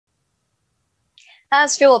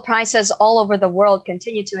As fuel prices all over the world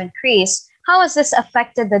continue to increase, how has this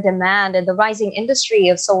affected the demand and the rising industry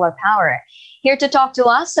of solar power? Here to talk to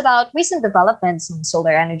us about recent developments in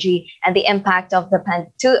solar energy and the impact of the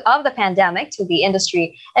pandemic to the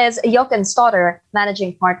industry is Jochen Stotter,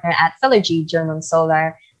 Managing Partner at Philergy German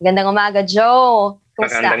Solar. Magandang umaga, Joe.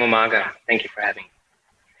 Magandang umaga. Thank you for having me.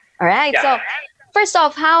 All right. Yeah. So first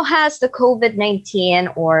off, how has the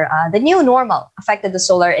COVID-19 or the new normal affected the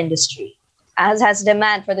solar industry? As has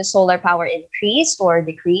demand for the solar power increased or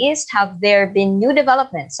decreased? Have there been new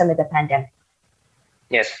developments amid the pandemic?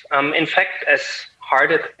 Yes. In fact, as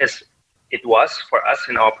hard as it was for us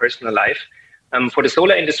in our personal life, for the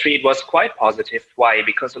solar industry, it was quite positive. Why?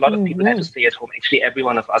 Because a lot of people had to stay at home. Actually, every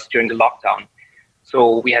one of us during the lockdown.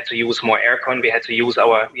 So we had to use more aircon. We had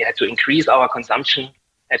to increase our consumption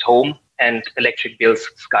at home, and electric bills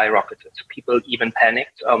skyrocketed. People even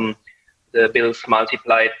panicked. The bills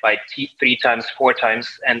multiplied by 3 times, 4 times.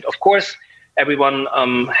 And of course, everyone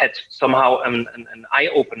had somehow an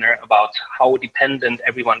eye-opener about how dependent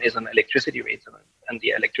everyone is on electricity rates and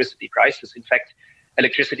the electricity prices. In fact,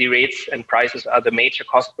 electricity rates and prices are the major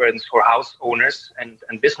cost burdens for house owners and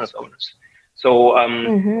business owners. So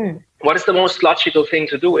what is the most logical thing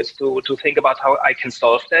to do is to think about how I can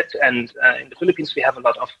solve that. And in the Philippines, we have a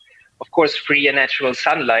lot of course, free and natural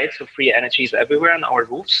sunlight, so free energy is everywhere on our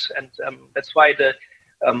roofs. And that's why the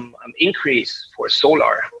increase for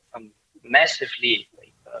solar massively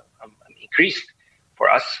increased for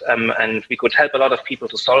us. And we could help a lot of people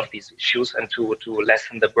to solve these issues and to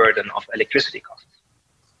lessen the burden of electricity costs.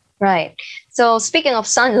 Right. So speaking of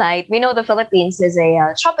sunlight, we know the Philippines is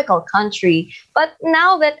a tropical country. But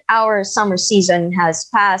now that our summer season has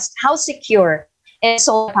passed, how secure is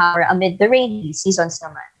solar power amid the rainy seasons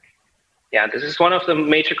naman? Yeah, this is one of the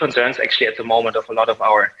major concerns actually at the moment of a lot of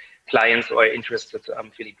our clients or interested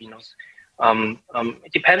Filipinos.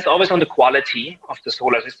 It depends always on the quality of the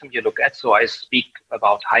solar system you look at. So I speak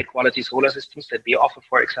about high quality solar systems that we offer,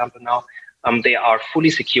 for example, now. They are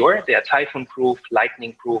fully secure. They are typhoon proof,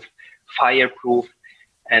 lightning proof, fire proof,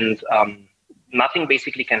 and nothing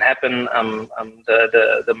basically can happen.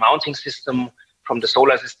 The mounting system from the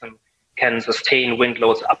solar system can sustain wind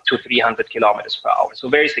loads up to 300 kilometers per hour. So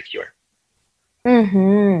very secure.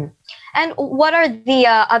 And what are the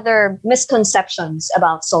other misconceptions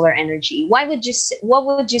about solar energy? What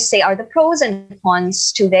would you say are the pros and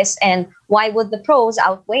cons to this, and why would the pros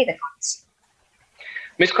outweigh the cons?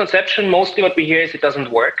 Misconception, mostly what we hear is it doesn't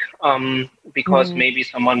work because maybe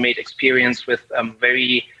someone made experience with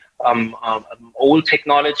very old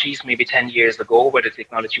technologies, maybe 10 years ago, where the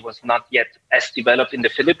technology was not yet as developed in the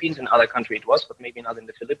Philippines. In other countries it was, but maybe not in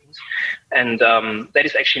the Philippines. And that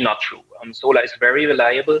is actually not true. Solar is very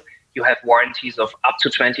reliable. You have warranties of up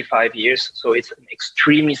to 25 years. So it's an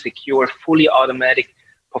extremely secure, fully automatic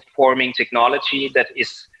performing technology that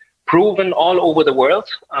is proven all over the world.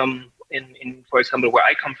 For example, where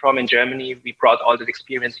I come from in Germany, we brought all that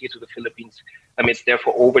experience here to the Philippines. It's there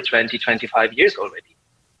for over 25 years already.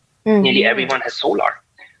 Nearly everyone has solar.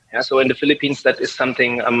 Yeah, so in the Philippines, that is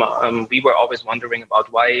something we were always wondering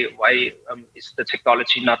about. Why is the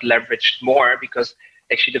technology not leveraged more? Because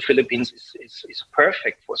actually the Philippines is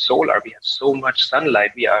perfect for solar. We have so much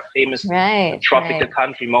sunlight. We are a famous tropical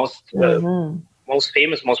country, most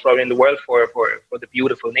famous, most probably in the world for the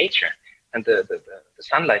beautiful nature and the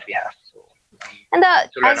sunlight we have. So, and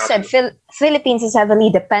as I said, Philippines is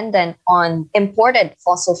heavily dependent on imported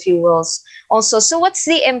fossil fuels also. So what's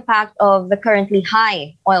the impact of the currently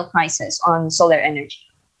high oil prices on solar energy?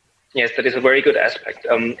 Yes, that is a very good aspect.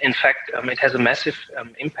 In fact, it has a massive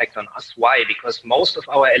impact on us. Why? Because most of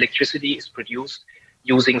our electricity is produced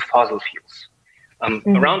using fossil fuels,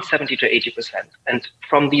 around 70 to 80%. And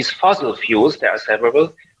from these fossil fuels, there are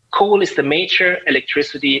several. Coal is the major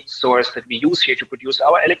electricity source that we use here to produce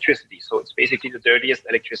our electricity. So it's basically the dirtiest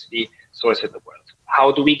electricity source in the world.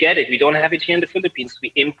 How do we get it? We don't have it here in the Philippines.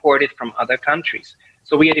 We import it from other countries.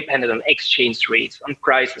 So we are dependent on exchange rates, on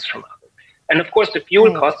prices from others. And of course, the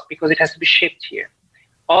fuel costs, because it has to be shipped here.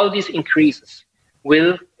 All these increases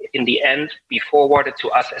will, in the end, be forwarded to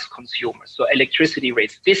us as consumers. So electricity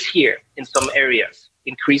rates this year in some areas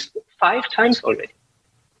increased 5 times already.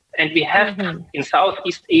 And we have in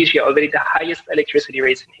Southeast Asia already the highest electricity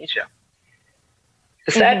rates in Asia.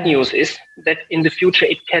 The sad news is that in the future,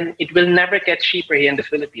 it will never get cheaper here in the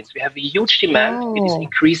Philippines. We have a huge demand. It is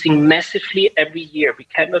increasing massively every year. We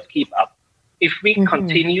cannot keep up. If we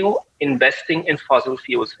continue investing in fossil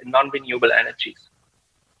fuels and non-renewable energies,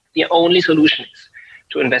 the only solution is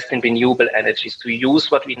to invest in renewable energies, to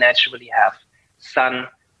use what we naturally have: sun,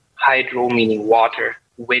 hydro, meaning water,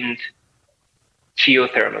 wind,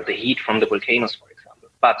 geothermal, the heat from the volcanoes, for example.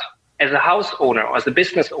 But as a house owner or as a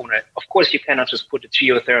business owner, of course, you cannot just put a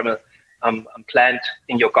geothermal plant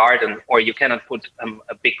in your garden, or you cannot put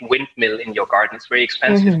a big windmill in your garden. It's very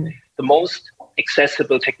expensive. The most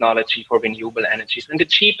accessible technology for renewable energies and the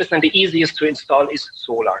cheapest and the easiest to install is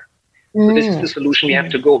solar. So this is the solution we have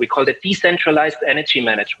to go. We call it decentralized energy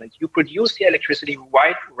management. You produce the electricity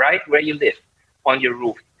right where you live, on your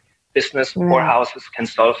roof. Business or houses can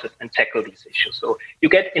solve it and tackle these issues. So you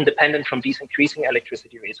get independent from these increasing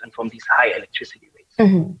electricity rates and from these high electricity rates.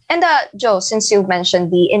 And Joe, since you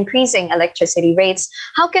mentioned the increasing electricity rates,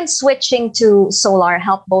 how can switching to solar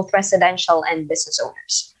help both residential and business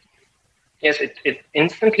owners? Yes, it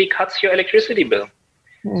instantly cuts your electricity bill.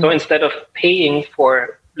 So instead of paying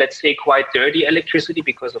for, let's say, quite dirty electricity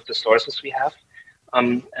because of the sources we have,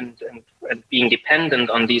 and being dependent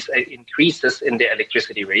on these increases in the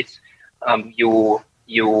electricity rates,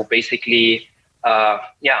 you basically,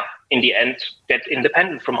 in the end, get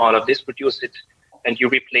independent from all of this, produce it, and you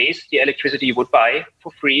replace the electricity you would buy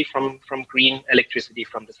for free from green electricity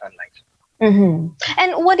from the sunlight.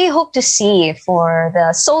 And what do you hope to see for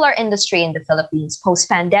the solar industry in the Philippines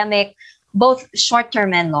post-pandemic, both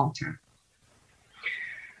short-term and long-term?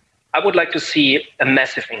 I would like to see a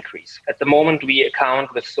massive increase. At the moment, we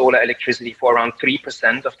account with solar electricity for around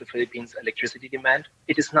 3% of the Philippines' electricity demand.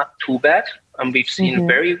 It is not too bad. We've seen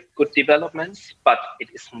very good developments, but it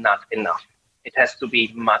is not enough. It has to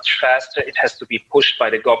be much faster. It has to be pushed by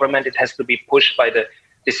the government. It has to be pushed by the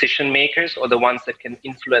decision makers, or the ones that can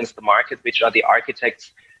influence the market, which are the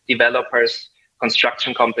architects, developers,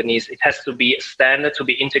 construction companies. It has to be a standard to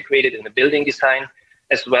be integrated in the building design,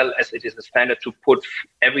 as well as it is a standard to put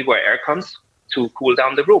everywhere air cons to cool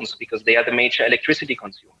down the rooms, because they are the major electricity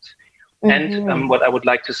consumers. And what I would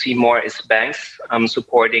like to see more is banks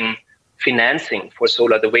supporting financing for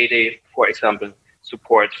solar, the way they, for example,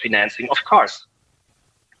 support financing of cars.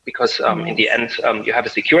 Because in the end, you have a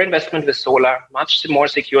secure investment with solar, much more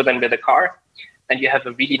secure than with a car. And you have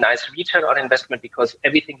a really nice return on investment, because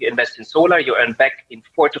everything you invest in solar, you earn back in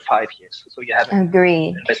 4 to 5 years. So you have to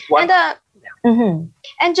invest one.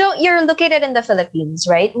 And Joe, you're located in the Philippines,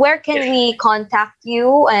 right? Where can we contact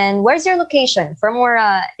you, and where's your location for more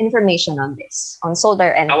information on this, on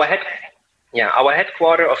solar energy? Our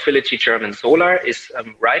headquarters of Philogy German Solar is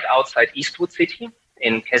right outside Eastwood City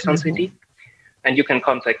in Quezon City. And you can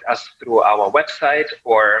contact us through our website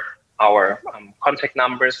or our contact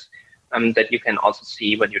numbers that you can also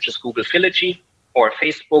see when you just Google Philogy or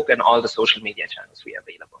Facebook and all the social media channels we are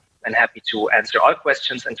available. I'm happy to answer all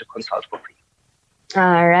questions and to consult for free.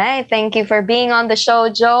 All right. Thank you for being on the show,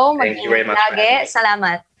 Joe. Thank you very much.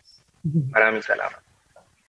 Salamat. Maraming salamat.